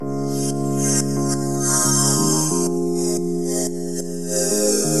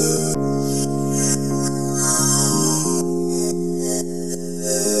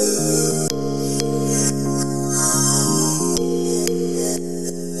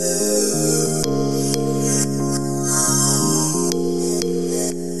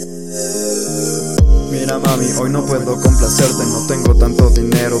Mami, hoy no puedo complacerte, no tengo tanto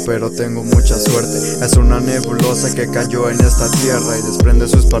dinero, pero tengo mucha suerte. Es una nebulosa que cayó en esta tierra y desprende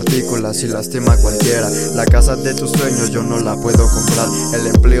sus partículas y lastima a cualquiera. La casa de tus sueños yo no la puedo comprar, el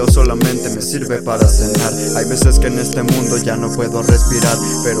empleo solamente me sirve para cenar. Hay veces que en este mundo ya no puedo respirar,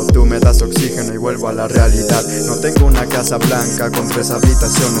 pero tú me das oxígeno y vuelvo a la realidad. No tengo una casa blanca con 3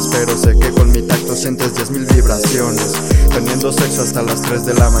 habitaciones, pero sé que con mi tacto sientes 10,000 vibraciones. Teniendo sexo hasta las 3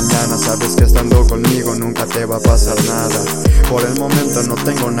 de la mañana, sabes que estando conmigo nunca te va a pasar nada. Por el momento no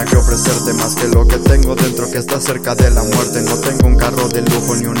tengo nada que ofrecerte más que lo que tengo dentro, que está cerca de la muerte. No tengo un carro de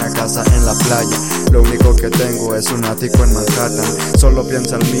lujo ni una casa en la playa, lo único que tengo es un ático en Manhattan. Solo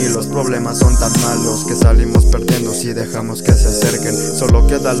piensa en mí, los problemas son tan malos que salimos perdiendo si dejamos que se acerquen. Solo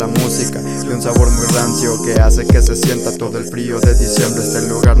queda la música y un sabor muy rancio que hace que se sienta todo el frío de diciembre. Este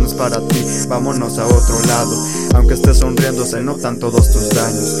lugar no es para ti, vámonos a otro lado. Aunque estés sonriendo se notan todos tus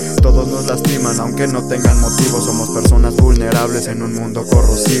daños. Todos nos lastiman aunque no tengan motivo. Somos personas vulnerables en un mundo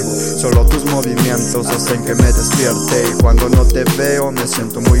corrosivo. Solo tus movimientos hacen que me despierte, y cuando no te veo me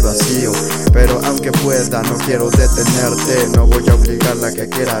siento muy vacío. Pero aunque pueda no quiero detenerte, no voy a obligarla a que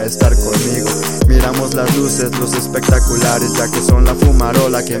quiera estar conmigo. Miramos las luces, los espectaculares, ya que son la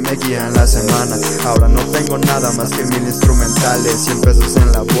fumarola que me guía en la semana. Ahora no tengo nada más que 1000 instrumentales, 100 pesos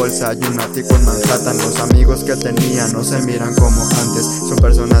en la bolsa y un ático en Manhattan. Los amigos que tenía no se miran como antes, son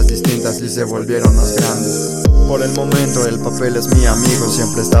personas distintas y se volvieron más grandes. Por el momento el papel es mi amigo,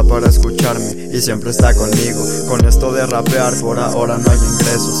 siempre está para escucharme y siempre está conmigo. Con esto de rapear por ahora no hay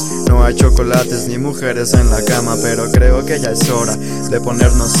ingresos, no hay chocolates ni mujeres en la cama, pero creo que ya es hora de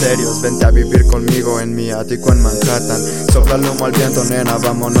ponernos serios. Vente a vivir conmigo en mi ático en Manhattan. Sopla el humo al viento, nena,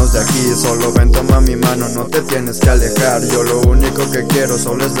 vámonos de aquí. Solo ven, toma mi mano, no te tienes que alejar. Yo lo único que quiero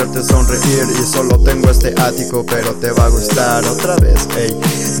solo es verte sonreír, y solo tengo este ático, pero te va a gustar otra vez, ey.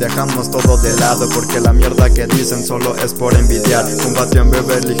 Dejamos todo de lado porque la mierda que dicen solo es por envidiar. Un patio en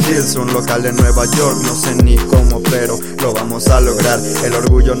Beverly Hills, un local en Nueva York, no sé ni cómo, pero lo vamos a lograr. El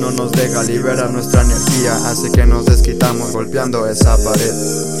orgullo no nos deja liberar nuestra energía, así que nos desquitamos golpeando esa pared.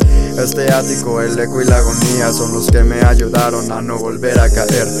 Este ático, el eco y la agonía son los que me ayudaron a no volver a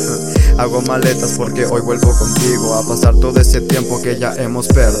caer. Hago maletas porque hoy vuelvo contigo a pasar todo ese tiempo que ya hemos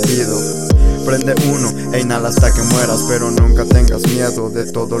perdido. Prende uno e inhala hasta que mueras, pero nunca tengas miedo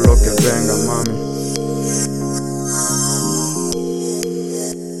de todo lo que venga, mami.